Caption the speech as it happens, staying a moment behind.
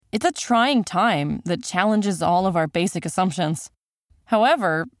It's a trying time that challenges all of our basic assumptions.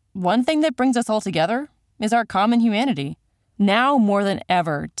 However, one thing that brings us all together is our common humanity. Now more than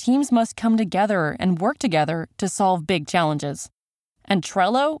ever, teams must come together and work together to solve big challenges. And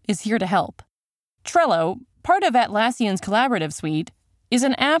Trello is here to help. Trello, part of Atlassian's collaborative suite, is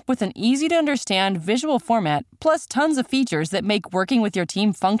an app with an easy-to-understand visual format plus tons of features that make working with your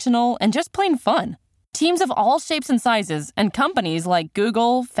team functional and just plain fun. Teams of all shapes and sizes and companies like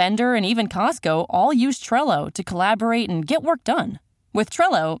Google, Fender, and even Costco all use Trello to collaborate and get work done. With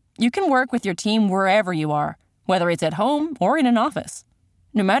Trello, you can work with your team wherever you are, whether it's at home or in an office.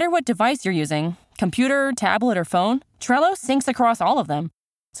 No matter what device you're using, computer, tablet, or phone, Trello syncs across all of them,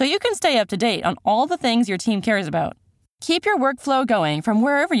 so you can stay up to date on all the things your team cares about. Keep your workflow going from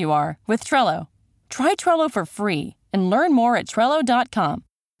wherever you are with Trello. Try Trello for free and learn more at Trello.com.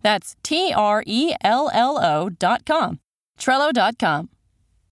 That's Trello.com. Trello.com.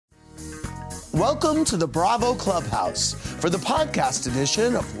 Welcome to the Bravo Clubhouse for the podcast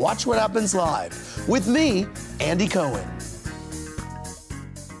edition of Watch What Happens Live with me, Andy Cohen.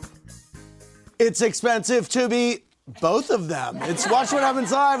 It's expensive to be both of them. It's Watch What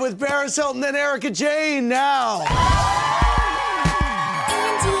Happens Live with Paris Hilton and Erika Jayne now.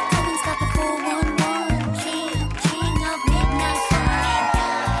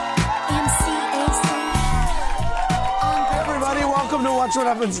 Welcome to Watch What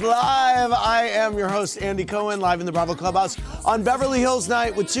Happens Live. I am your host, Andy Cohen, live in the Bravo Clubhouse on Beverly Hills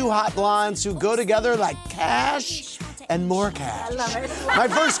night with two hot blondes who go together like cash and more cash. I love it. My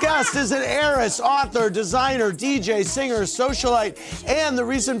first guest is an heiress, author, designer, DJ, singer, socialite, and the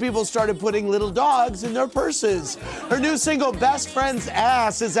reason people started putting little dogs in their purses. Her new single, Best Friend's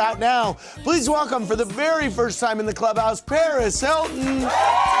Ass, is out now. Please welcome, for the very first time in the Clubhouse, Paris Hilton. Hey,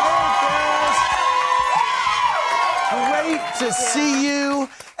 Paris. Great to see you.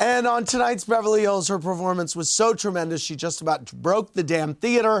 And on tonight's Beverly Hills, her performance was so tremendous, she just about broke the damn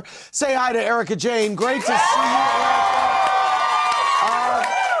theater. Say hi to Erika Jayne. Great to see you, Erika.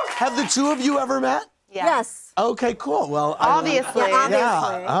 Have the two of you ever met? Yeah. Yes. Okay, cool. Well, obviously.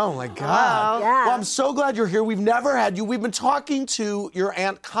 Yeah. Oh, my God. Yeah. Well, I'm so glad you're here. We've never had you. We've been talking to your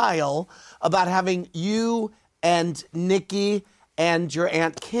Aunt Kyle about having you and Nikki and your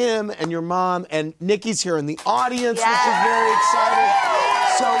Aunt Kim and your mom, and Nikki's here in the audience, which is very exciting.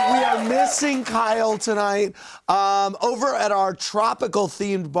 So we are missing Kyle tonight. Over at our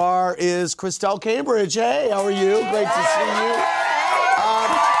tropical-themed bar is Christelle Cambridge. Hey, how are you? Great to see you.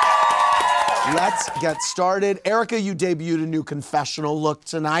 Let's get started. Erika, you debuted a new confessional look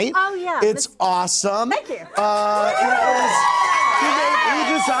tonight. Oh, yeah. It's awesome. Thank you. Who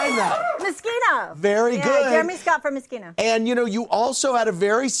designed that? Moschino. Very good. Jeremy Scott from Moschino. And, you know, you also had a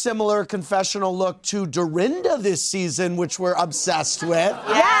very similar confessional look to Dorinda this season, which we're obsessed with.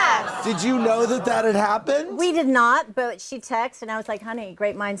 Yes. Did you know that had happened? We did not, but she texted, and I was like, honey,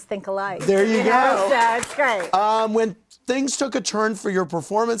 great minds think alike. There you go. So it's great. When things took a turn for your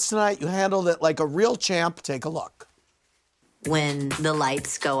performance tonight, you handled it like a real champ. Take a look. When the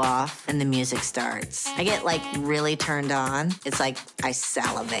lights go off and the music starts, I get like really turned on. It's like I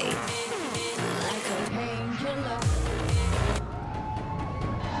salivate.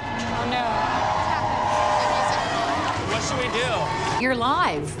 Oh no. What should we do? You're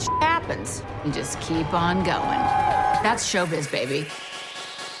live. Happens. You just keep on going. That's showbiz, baby.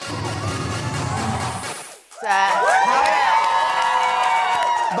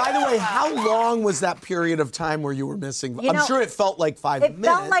 By the way, how long was that period of time where you were missing? I'm sure it felt like 5 minutes. It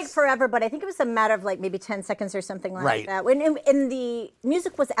felt like forever, but I think it was a matter of like maybe 10 seconds or something like that. When the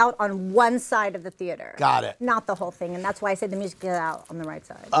music was out on one side of the theater. Got it. Not the whole thing, and that's why I said the music is out on the right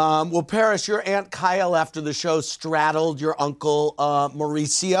side. Well, Paris, your Aunt Kyle after the show straddled your uncle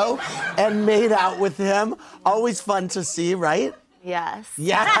Mauricio and made out with him. Always fun to see, right? Yes.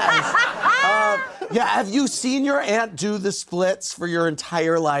 Yes. Have you seen your aunt do the splits for your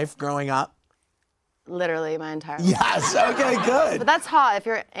entire life growing up? Literally my entire life. Yes. Okay, good. But that's hot if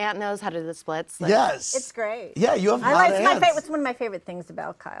your aunt knows how to do the splits. Like, yes. It's great. Yeah, you have hot aunts. It's one of my favorite things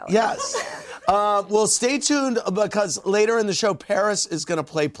about Kyle. Yes. Well, stay tuned because later in the show, Paris is going to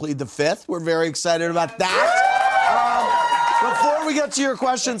play Plead the Fifth. We're very excited about that. Before we get to your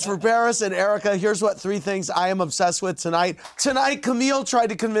questions for Paris and Erika, here's what 3 things I am obsessed with tonight. Tonight, Camille tried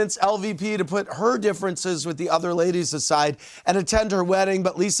to convince LVP to put her differences with the other ladies aside and attend her wedding,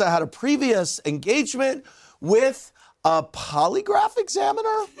 but Lisa had a previous engagement with a polygraph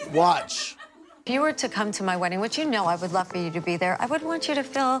examiner. Watch. If you were to come to my wedding, which you know I would love for you to be there, I would want you to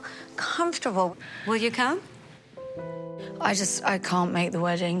feel comfortable. Will you come? I can't make the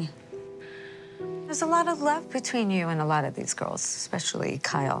wedding. There's a lot of love between you and a lot of these girls, especially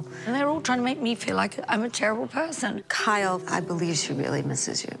Kyle. And they're all trying to make me feel like I'm a terrible person. Kyle, I believe she really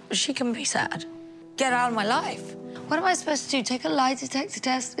misses you. She can be sad. Get out of my life. What am I supposed to do? Take a lie detector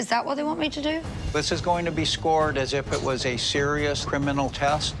test? Is that what they want me to do? This is going to be scored as if it was a serious criminal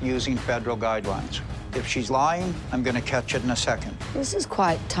test using federal guidelines. If she's lying, I'm going to catch it in a second. This is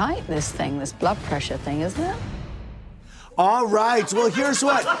quite tight, this blood pressure thing, isn't it? All right. Well, here's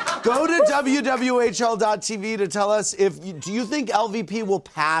what. Go to WWHL.tv to tell us do you think LVP will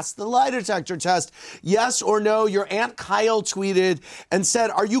pass the lie detector test? Yes or no? Your Aunt Kyle tweeted and said,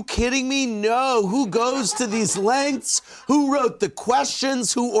 "Are you kidding me? No. Who goes to these lengths? Who wrote the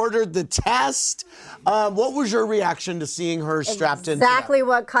questions? Who ordered the test?" What was your reaction to seeing her strapped in? Exactly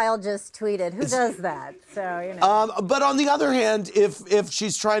what Kyle just tweeted. Who does that? So, you know. But on the other hand, if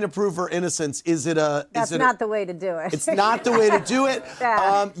she's trying to prove her innocence, That's not the way to do it. It's not the way to do it.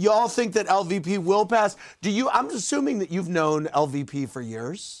 Yeah. Y'all think that LVP will pass? I'm assuming that you've known LVP for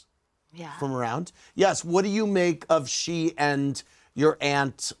years. Yeah. From around. Yes. What do you make of she and your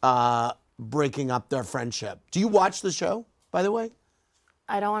aunt breaking up their friendship? Do you watch the show, by the way?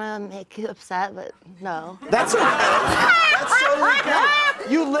 I don't want to make you upset, but no. That's okay. That's totally okay.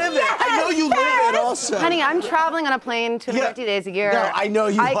 You live it. I know you live it also. Honey, I'm traveling on a plane 250 days a year. No, I know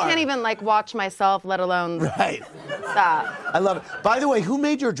you I are. can't even watch myself, let alone Right. stop. I love it. By the way, who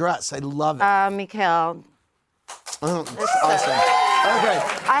made your dress? I love it. Mikhail. Oh, awesome. Okay.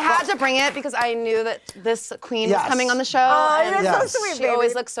 I had to bring it because I knew that this queen was Yes. coming on the show. Oh, and you're so sweet, she baby.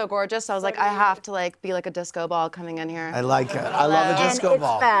 always looks so gorgeous. So I was like, I have to be like a disco ball coming in here. I like it. I love a disco and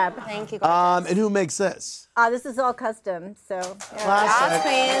ball. it's fab. Thank you, guys. And who makes this? This is all custom, so. Yeah. Classic.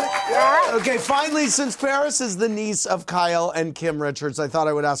 Queen. Okay, finally, since Paris is the niece of Kyle and Kim Richards, I thought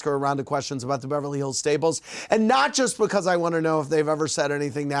I would ask her a round of questions about the Beverly Hills Stables. And not just because I want to know if they've ever said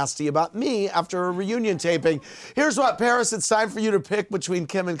anything nasty about me after a reunion taping. Here's what, Paris, it's time for you to pick between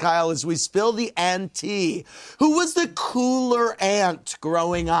Kim and Kyle as we spill the tea. Who was the cooler aunt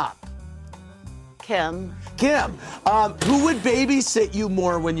growing up? Kim. Kim. Who would babysit you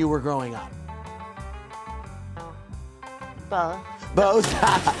more when you were growing up? Both.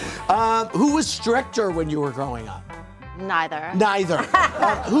 Who was stricter when you were growing up? Neither. Neither.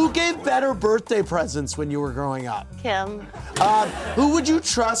 Who gave better birthday presents when you were growing up? Kim. Who would you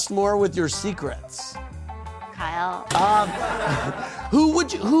trust more with your secrets? Kyle. Who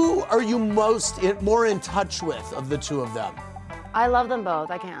are you more in touch with of the two of them? I love them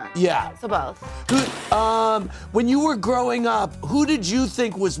both. I can't. Yeah. So both. When you were growing up, who did you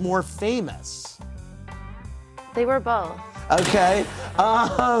think was more famous? They were both. Okay.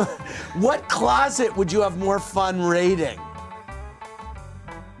 What closet would you have more fun raiding?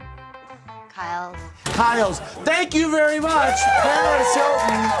 Kyle's. Thank you very much, Paris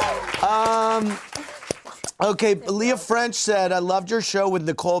Hilton. Okay, Leah French said, I loved your show with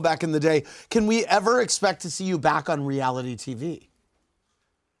Nicole back in the day. Can we ever expect to see you back on reality TV?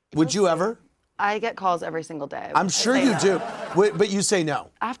 Would you ever? I get calls every single day. I'm sure you do, but you say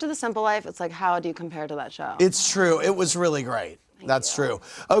no. After The Simple Life, it's like, how do you compare to that show? It's true. It was really great. That's true.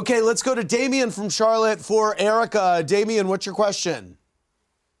 Okay, let's go to Damien from Charlotte for Erika. Damien, what's your question?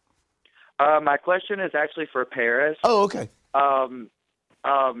 My question is actually for Paris. Oh, okay.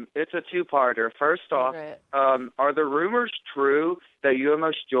 It's a two-parter. First off, are the rumors true that you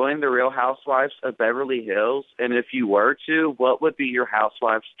almost joined the Real Housewives of Beverly Hills? And if you were to, what would be your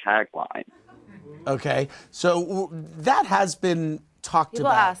Housewives tagline? Okay, so that has bin talked People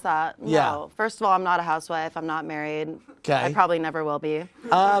about. ask that. No. Yeah. First of all, I'm not a housewife. I'm not married. Okay. I probably never will be.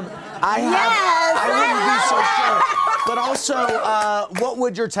 I wouldn't be so sure. But also, what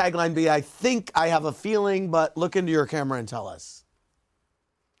would your tagline be? I think I have a feeling, but look into your camera and tell us.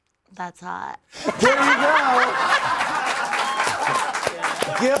 That's hot. There you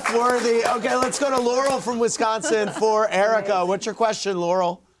go. Gift worthy. Okay, let's go to Laurel from Wisconsin for Erika. What's your question,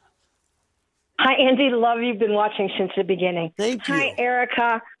 Laurel? Hi, Andy. Love you've been watching since the beginning. Thank you. Hi,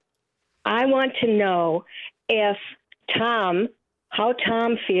 Erika. I want to know how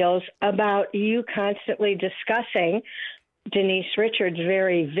Tom feels about you constantly discussing Denise Richards'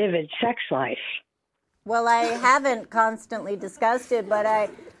 very vivid sex life. Well, I haven't constantly discussed it, but I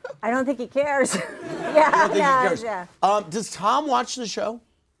don't think he cares. Yeah. Does Tom watch the show?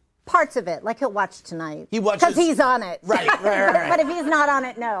 Parts of it, like he'll watch tonight. He watches because he's on it. Right. But if he's not on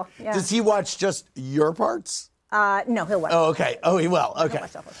it, no. Yeah. Does he watch just your parts? No, he'll watch. Oh, okay. Oh, he will. Okay.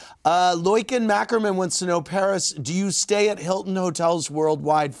 Loiken Mackerman wants to know, Paris, do you stay at Hilton hotels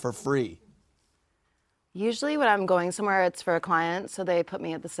worldwide for free? Usually when I'm going somewhere, it's for a client, so they put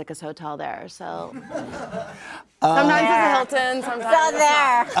me at the sickest hotel there. So sometimes it's a Hilton, sometimes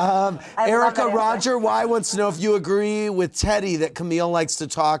it's not. Erika Roger Y wants to know if you agree with Teddy that Camille likes to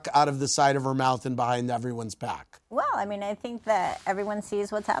talk out of the side of her mouth and behind everyone's back. Well, I mean, I think that everyone sees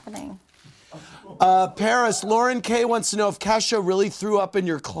what's happening. Paris, Lauren K wants to know if Kesha really threw up in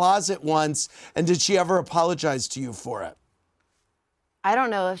your closet once, and did she ever apologize to you for it? I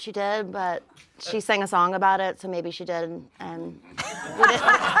don't know if she did, but she sang a song about it, so maybe she did, and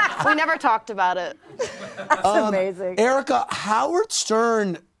we never talked about it. That's amazing. Erika, Howard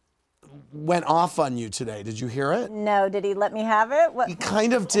Stern went off on you today. Did you hear it? No, did he let me have it? He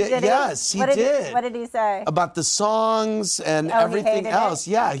kind of did. Yes, he did. did. What did he say? About the songs and everything else.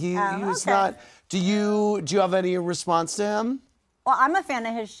 Yeah, he was not. Do you have any response to him? Well, I'm a fan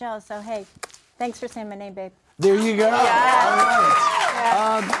of his show, so hey, thanks for saying my name, babe. There you go. Yeah.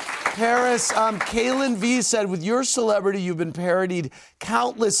 All right. Paris, Kaylin V said, with your celebrity, you've been parodied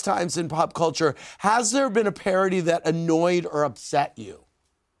countless times in pop culture. Has there been a parody that annoyed or upset you?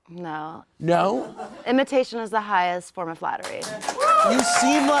 No. No? Imitation is the highest form of flattery. You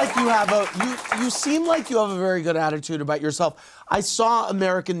seem like you have a very good attitude about yourself. I saw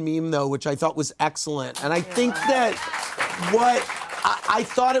American Meme though, which I thought was excellent, and I think that I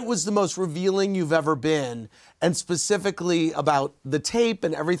thought it was the most revealing you've ever been, and specifically about the tape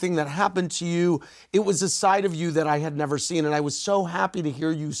and everything that happened to you. It was a side of you that I had never seen, and I was so happy to hear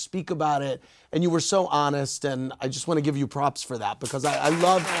you speak about it, and you were so honest, and I just want to give you props for that, because I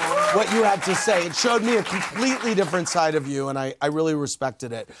loved what you had to say. It showed me a completely different side of you, and I really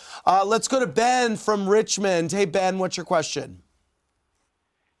respected it. Let's go to Ben from Richmond. Hey, Ben, what's your question?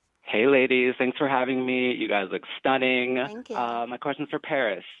 Hey, ladies. Thanks for having me. You guys look stunning. Thank you. My question's for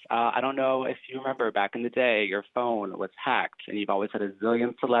Paris. I don't know if you remember back in the day, your phone was hacked, and you've always had a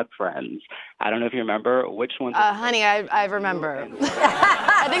zillion celeb friends. I don't know if you remember which ones. Honey, I remember.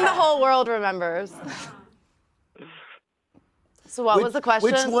 I think the whole world remembers. So what was the question?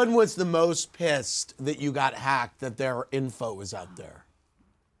 Which one was the most pissed that you got hacked, that their info was out there?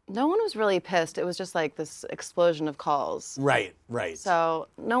 No one was really pissed. It was just like this explosion of calls. Right. So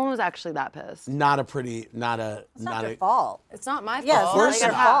no one was actually that pissed. It's not their fault. It's not my fault. Yeah, Of course it's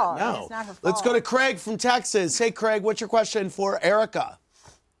not her fault. No. It's not her fault. Let's go to Craig from Texas. Hey, Craig, what's your question for Erika?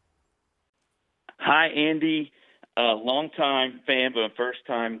 Hi, Andy. Long-time fan, but a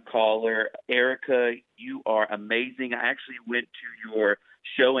first-time caller. Erika, you are amazing. I actually went to your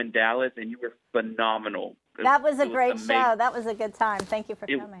show in Dallas, and you were phenomenal. That was a great show. That was a good time. Thank you for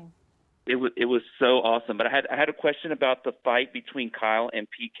coming. It was so awesome. But I had a question about the fight between Kyle and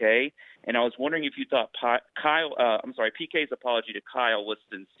PK, and I was wondering if you thought PK's apology to Kyle was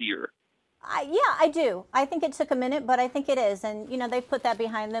sincere. Yeah, I do. I think it took a minute, but I think it is. And, they put that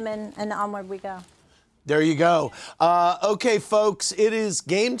behind them, and onward we go. There you go. Okay, folks, it is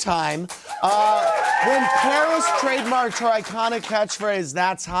game time. When Paris trademarked her iconic catchphrase,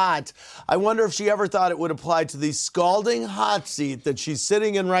 "That's hot," I wonder if she ever thought it would apply to the scalding hot seat that she's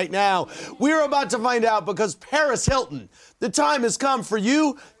sitting in right now. We're about to find out, because Paris Hilton, the time has come for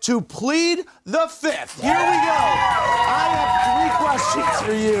you to plead the fifth. Here we go. I have 3 questions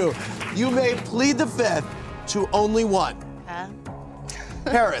for you. You may plead the fifth to only one.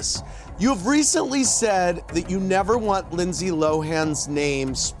 Paris, you have recently said that you never want Lindsay Lohan's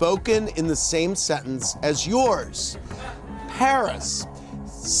name spoken in the same sentence as yours. Paris,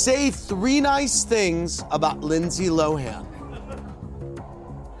 say 3 nice things about Lindsay Lohan.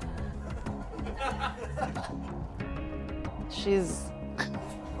 She's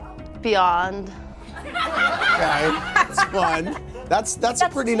beyond. Okay, that's one. That's a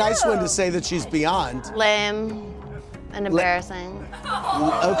pretty nice one to say, that she's beyond. Lame and embarrassing.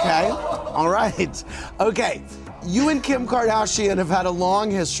 Okay, all right. Okay, you and Kim Kardashian have had a long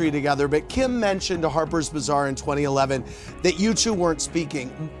history together, but Kim mentioned to Harper's Bazaar in 2011 that you two weren't speaking.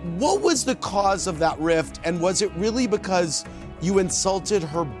 What was the cause of that rift, and was it really because you insulted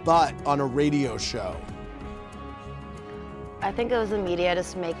her butt on a radio show? I think it was the media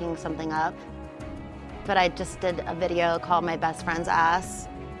just making something up. But I just did a video called My Best Friend's Ass,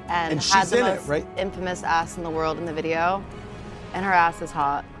 and had the most infamous ass in the world in the video. And her ass is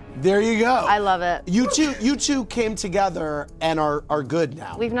hot. There you go. I love it. You two came together and are good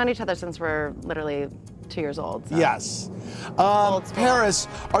now. We've known each other since we're literally 2 years old. So. Yes. Paris,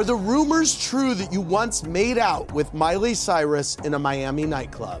 are the rumors true that you once made out with Miley Cyrus in a Miami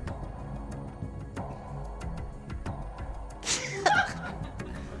nightclub?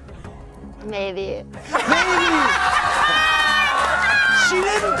 Maybe. She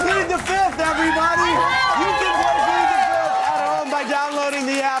didn't plead the fifth, everybody. You can play Plead the Fifth at home by downloading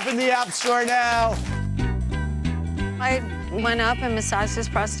the app in the App Store now. I went up and massaged his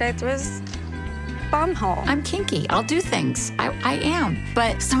prostate through his bum hole. I'm kinky. I'll do things. I am.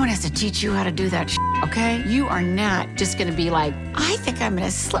 But someone has to teach you how to do that okay? You are not just going to be like, I think I'm going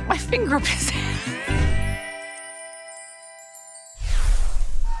to slip my finger up his ass.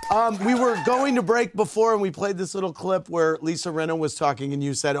 We were going to break before, and we played this little clip where Lisa Rinna was talking, and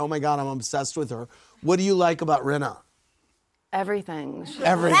you said, oh, my God, I'm obsessed with her. What do you like about Rinna? Everything.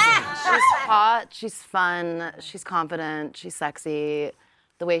 Everything. She's hot, she's fun, she's confident, she's sexy.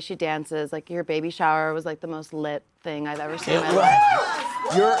 The way she dances, like your baby shower was like the most lit thing I've ever seen in my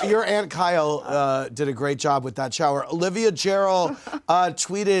life. Your Aunt Kyle did a great job with that shower. Olivia Gerald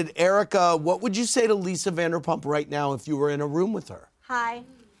tweeted, Erika, what would you say to Lisa Vanderpump right now if you were in a room with her? Hi.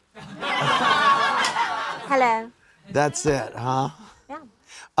 Hello. That's it, huh?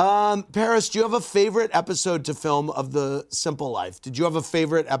 Yeah. Paris, do you have a favorite episode to film of The Simple Life? Did you have a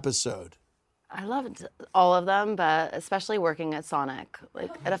favorite episode? I loved all of them, but especially working at Sonic,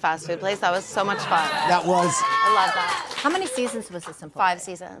 like at a fast food place. That was so much fun. That was. I love that. How many seasons was The Simple 5 Life?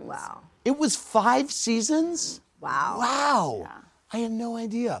 seasons. Wow. It was 5 seasons? Wow. Wow. Yeah. I had no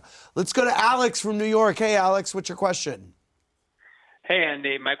idea. Let's go to Alex from New York. Hey, Alex, what's your question? Hey,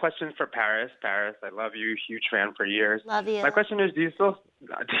 Andy. My question's for Paris. Paris, I love you. Huge fan for years. Love you. My question is, do you still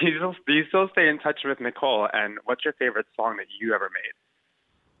stay in touch with Nicole? And what's your favorite song that you ever made?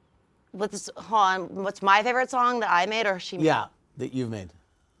 What's my favorite song that I made or she made? Yeah, that you've made.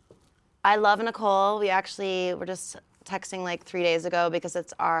 I love Nicole. We actually were just texting like 3 days ago because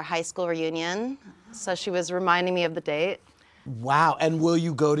it's our high school reunion. So she was reminding me of the date. Wow. And will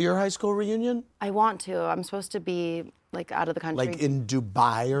you go to your high school reunion? I want to. I'm supposed to be like out of the country. Like in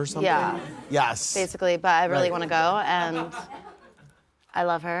Dubai or something? Yeah. Yes. Basically, but I really want to go, and I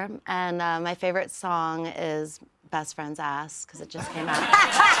love her. And my favorite song is Best Friend's Ass, because it just came out.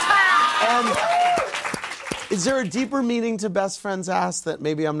 And is there a deeper meaning to Best Friend's Ass that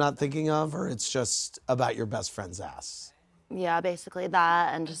maybe I'm not thinking of, or it's just about your best friend's ass? Yeah, basically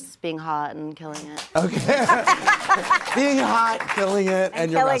that, and just being hot and killing it. Okay. Being hot, killing it, and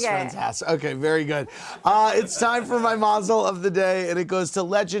your best friend's ass. Okay, very good. It's time for my mazel of the day, and it goes to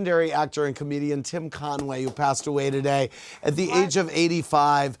legendary actor and comedian Tim Conway, who passed away today at the age of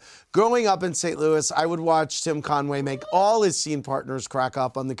 85. Growing up in St. Louis, I would watch Tim Conway make all his scene partners crack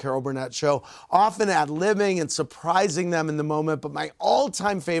up on the Carol Burnett Show, often ad-libbing and surprising them in the moment. But my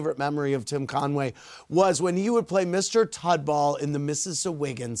all-time favorite memory of Tim Conway was when he would play Mr. Tudball in the Mrs.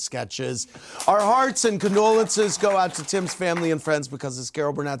 Wiggins sketches. Our hearts and condolences go out to Tim's family and friends because, as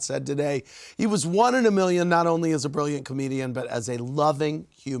Carol Burnett said today, he was one in a million, not only as a brilliant comedian, but as a loving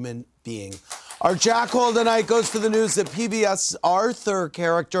human being. Our jackhole tonight goes to the news that PBS Arthur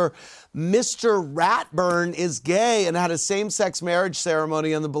character Mr. Ratburn is gay and had a same-sex marriage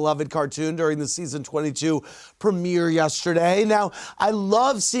ceremony on the beloved cartoon during the season 22 premiere yesterday. Now, I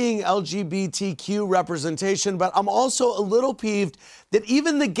love seeing LGBTQ representation, but I'm also a little peeved that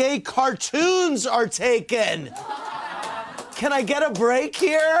even the gay cartoons are taken. Can I get a break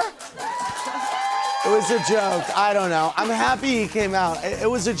here? It was a joke. I don't know. I'm happy he came out. It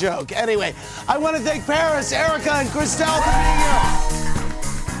was a joke. Anyway, I want to thank Paris, Erika, and Christelle for being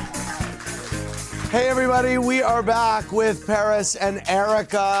here. Hey, everybody. We are back with Paris and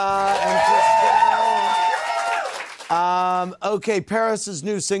Erika and Christelle. Okay, Paris's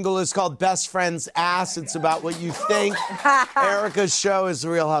new single is called Best Friend's Ass. It's about what you think. Erika's show is The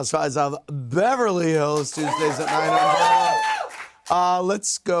Real Housewives of Beverly Hills, Tuesdays at 9 on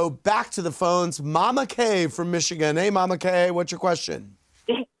let's go back to the phones. Mama Kay from Michigan. Hey, Mama Kay, what's your question?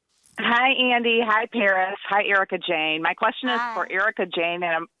 Hi, Andy. Hi, Paris. Hi, Erika Jayne. My question is for Erika Jayne,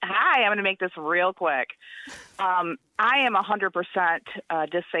 and I'm going to make this real quick. I am a 100%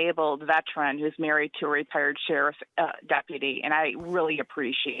 disabled veteran who's married to a retired sheriff's deputy, and I really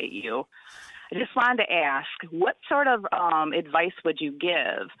appreciate you. I just wanted to ask, what sort of advice would you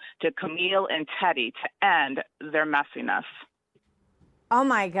give to Camille and Teddy to end their messiness? Oh,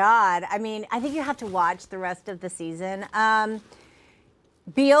 my God. I mean, I think you have to watch the rest of the season.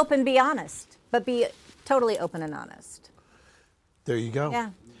 Be open, be honest, but be totally open and honest. There you go.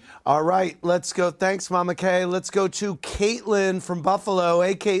 Yeah. All right, let's go. Thanks, Mama Kay. Let's go to Caitlin from Buffalo.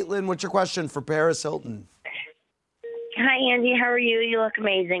 Hey, Caitlin, what's your question for Paris Hilton? Hi, Andy. How are you? You look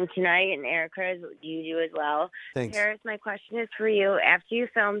amazing tonight, and Erika, you do as well. Thanks. Paris, my question is for you. After you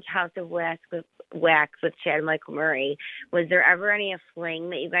filmed House of Wax with Chad Michael Murray, was there ever any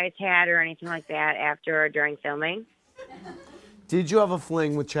fling that you guys had or anything like that after or during filming? Did you have a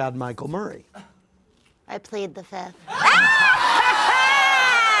fling with Chad Michael Murray? I plead the fifth.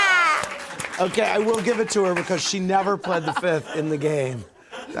 Okay, I will give it to her because she never pled the fifth in the game.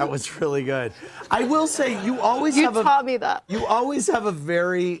 That was really good. I will say, you always taught me that. You always have a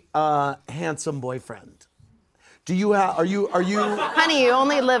very handsome boyfriend. Do you have? Are you? Honey, you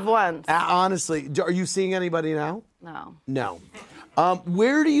only live once. Honestly, are you seeing anybody now? No. No. Are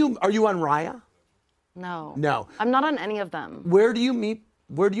you on Raya? No. No. I'm not on any of them. Where do you meet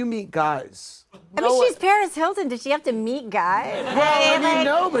guys? I mean, she's Paris Hilton. Does she have to meet guys? Well,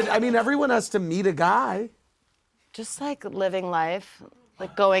 no, but everyone has to meet a guy. Just like living life,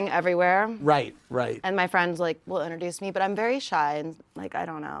 like going everywhere. Right. And my friends will introduce me, but I'm very shy and I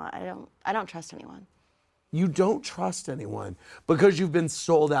don't know. I don't trust anyone. You don't trust anyone because you've been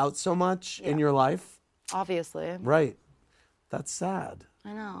sold out so much in your life? Obviously. Right. That's sad.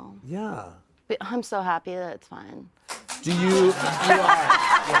 I know. Yeah. But I'm so happy that it's fine. You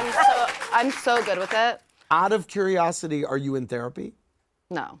are. I'm so good with it. Out of curiosity, are you in therapy?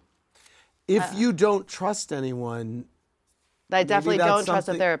 No. If you don't trust anyone, I definitely don't trust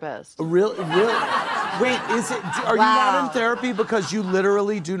a therapist. Really? Wait, are you not in therapy because you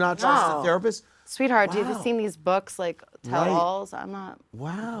literally do not trust a therapist? Sweetheart, have you seen these books tell-alls? I'm not.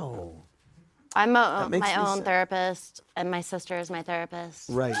 Wow. I'm my own therapist, and my sister is my therapist.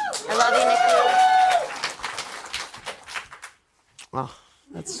 Right. I love you, Nikki. Oh,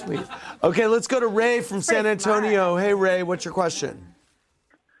 that's sweet. Okay, let's go to Ray from San Antonio. Hey, Ray, what's your question?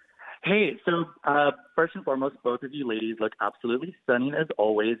 Hey, so first and foremost, both of you ladies look absolutely stunning as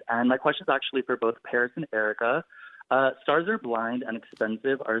always. And my question is actually for both Paris and Erika. Stars Are Blind and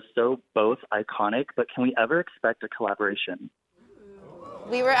Expensive are so both iconic, but can we ever expect a collaboration?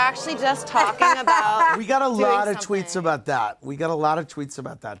 We were actually just talking about. We got a lot of tweets about that.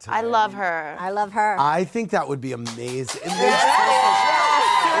 Today. I love her. I think that would be amazing. It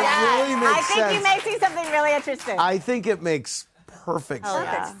really makes sense. I think you may see something really interesting. I think it makes perfect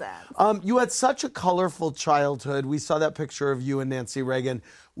sense. You had such a colorful childhood. We saw that picture of you and Nancy Reagan.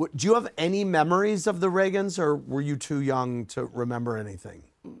 Do you have any memories of the Reagans, or were you too young to remember anything?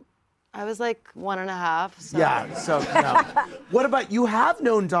 I was 1.5. So. Yeah, so no. What about, you have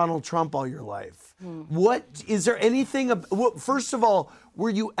known Donald Trump all your life. Is there anything, first of all,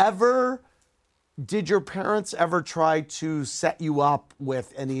 did your parents ever try to set you up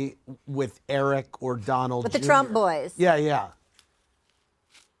with Eric or Donald With the Jr.? Trump boys? Yeah.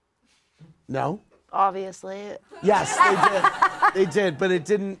 No? Obviously. Yes, they did, but it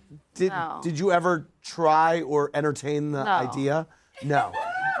didn't. No. Did you ever try or entertain the idea? No.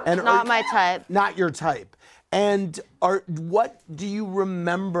 And not my type. Not your type. And what do you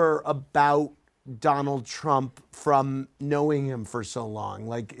remember about Donald Trump from knowing him for so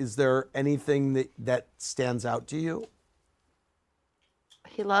long? Is there anything that stands out to you?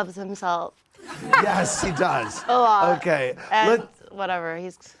 He loves himself. Yes, he does. A lot. Okay. And whatever.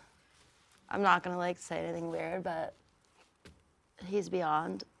 I'm not gonna say anything weird, but he's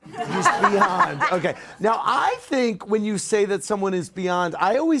beyond. He's beyond. Okay. Now, I think when you say that someone is beyond,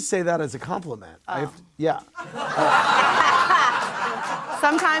 I always say that as a compliment.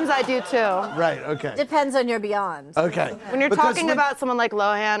 Sometimes I do too. Right, okay. Depends on your beyond. Okay. When you're talking about someone like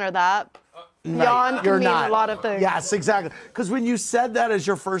Lohan or that, beyond can mean a lot of things. Yes, exactly. Because when you said that as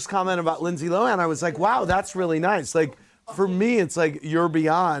your first comment about Lindsay Lohan, I was like, wow, that's really nice. For me, it's you're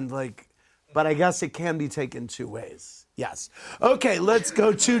beyond, but I guess it can be taken two ways. Yes. Okay, let's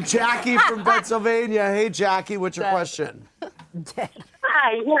go to Jackie from Pennsylvania. Hey, Jackie, what's your question?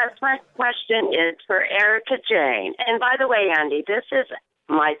 Hi, yes, my question is for Erika Jayne. And by the way, Andy, this is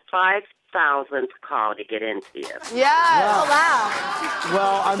my 5,000th call to get into you. Yes. Oh, wow.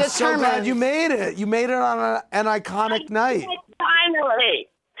 Well, I'm so glad you made it. You made it on an iconic night. Finally.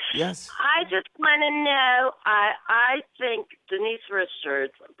 Yes. I just want to know, I think Denise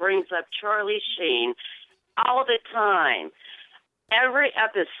Richards brings up Charlie Sheen all the time. Every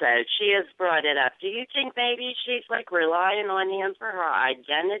episode, she has brought it up. Do you think maybe she's relying on him for her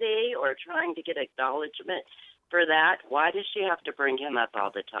identity or trying to get acknowledgement for that? Why does she have to bring him up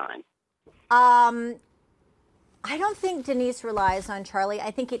all the time? I don't think Denise relies on Charlie.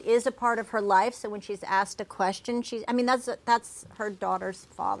 I think it is a part of her life. So when she's asked a question, that's her daughter's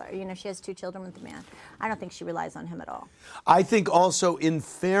father. She has 2 children with the man. I don't think she relies on him at all. I think also, in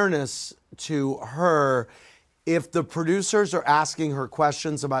fairness to her, if the producers are asking her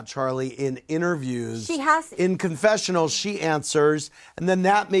questions about Charlie in interviews, in confessionals, she answers, and then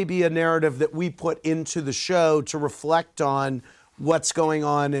that may be a narrative that we put into the show to reflect on what's going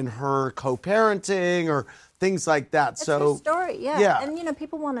on in her co-parenting or things like that. That's her story, yeah. And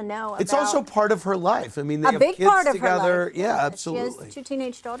people want to know. It's also part of her life. I mean, they a have big kids part of together. Her life. Yeah, absolutely. She has 2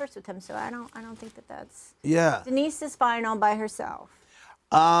 teenage daughters with him, so I don't think that's. Yeah. Denise is fine all by herself.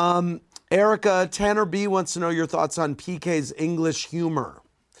 Erika, Tanner B wants to know your thoughts on PK's English humor.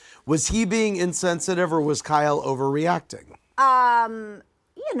 Was he being insensitive or was Kyle overreacting?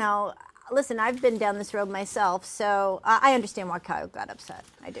 Listen, I've been down this road myself, so I understand why Kyle got upset.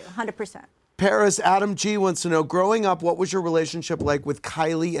 I do, 100%. Paris, Adam G wants to know, growing up, what was your relationship like with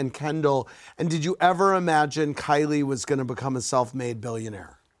Kylie and Kendall? And did you ever imagine Kylie was going to become a self-made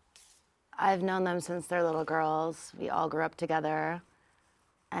billionaire? I've known them since they're little girls. We all grew up together.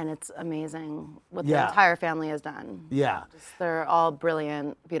 And it's amazing what the entire family has done. Yeah. They're all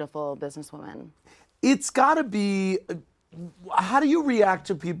brilliant, beautiful businesswomen. It's got to be... How do you react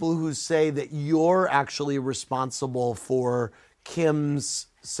to people who say that you're actually responsible for Kim's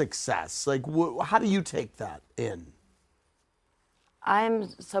success? Like, how do you take that in? I'm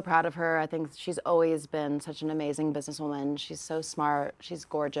so proud of her. I think she's always been such an amazing businesswoman. She's so smart. She's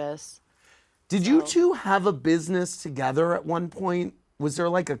gorgeous. Did you two have a business together at one point? Was there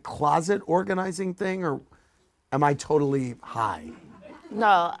like a closet organizing thing, or am I totally high?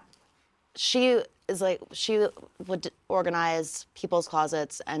 No, she would organize people's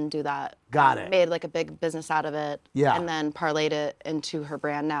closets and do that. Got it. Made like a big business out of it. Yeah. And then parlayed it into her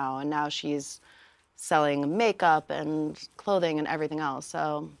brand now. And now she's selling makeup and clothing and everything else.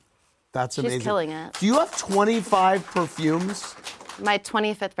 So that's amazing. She's killing it. Do you have 25 perfumes? My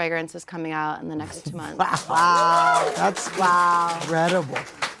 25th fragrance is coming out in the next 2 months. Wow. That's incredible.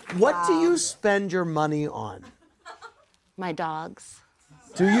 What do you spend your money on? My dogs.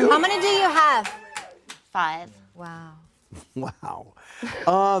 Do you? How many do you have? 5. Wow. Wow.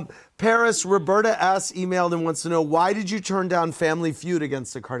 Paris, Roberta S. emailed and wants to know, why did you turn down Family Feud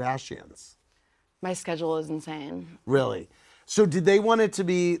against the Kardashians? My schedule is insane. Really? So did they want it to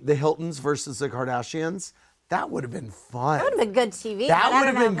be the Hiltons versus the Kardashians? That would have been fun. That would have been good TV. That would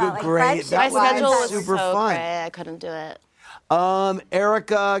have been good, great. My That schedule was super so fun. great. I couldn't do it.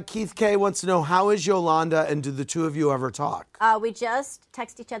 Erica, Keith K wants to know, how is Yolanda and do the two of you ever talk? We just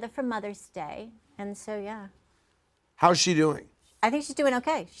text each other for Mother's Day. And so, yeah. How's she doing? I think she's doing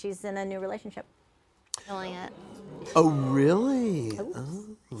okay. She's in a new relationship. Killing it. Oh, really?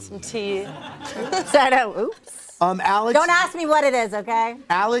 Some tea. Oops. Alex. Don't ask me what it is, okay?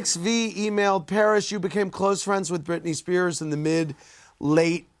 Alex V emailed, Paris, you became close friends with Britney Spears in the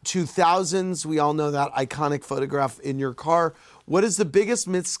late 2000s. We all know that iconic photograph in your car. What is the biggest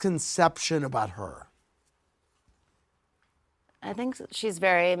misconception about her? I think she's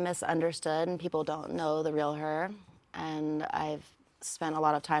very misunderstood and people don't know the real her. And I've spent a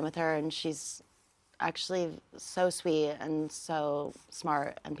lot of time with her and she's actually so sweet and so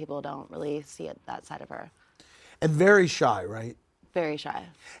smart and people don't really see that side of her. And very shy, right? Very shy.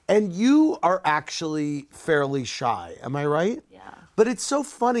 And you are actually fairly shy, am I right? Yeah. But it's so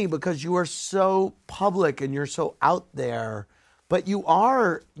funny because you are so public and you're so out there, but you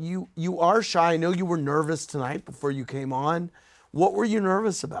are shy. I know you were nervous tonight before you came on. What were you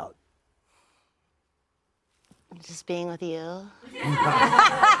nervous about? Just being with you.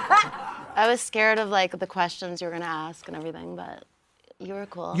 I was scared of like the questions you were gonna ask and everything, but you were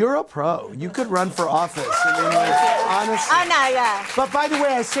cool. You're a pro. You could run for office. I mean, like, honestly. Oh, no, yeah. But by the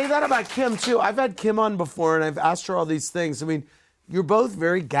way, I say that about Kim, too. I've had Kim on before, and I've asked her all these things. I mean, you're both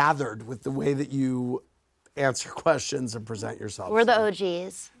very gathered with the way that you answer questions and present yourself. We're the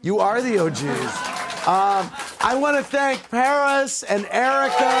OGs. You are the OGs. I want to thank Paris and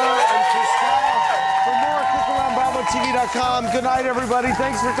Erika and Christelle. For more, click around BravoTV.com. Good night, everybody.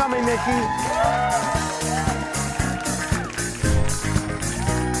 Thanks for coming, Nikki.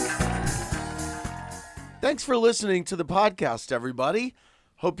 Thanks for listening to the podcast, everybody.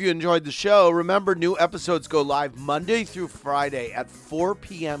 Hope you enjoyed the show. Remember, new episodes go live Monday through Friday at 4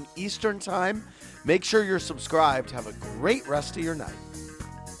 p.m. Eastern Time. Make sure you're subscribed. Have a great rest of your night.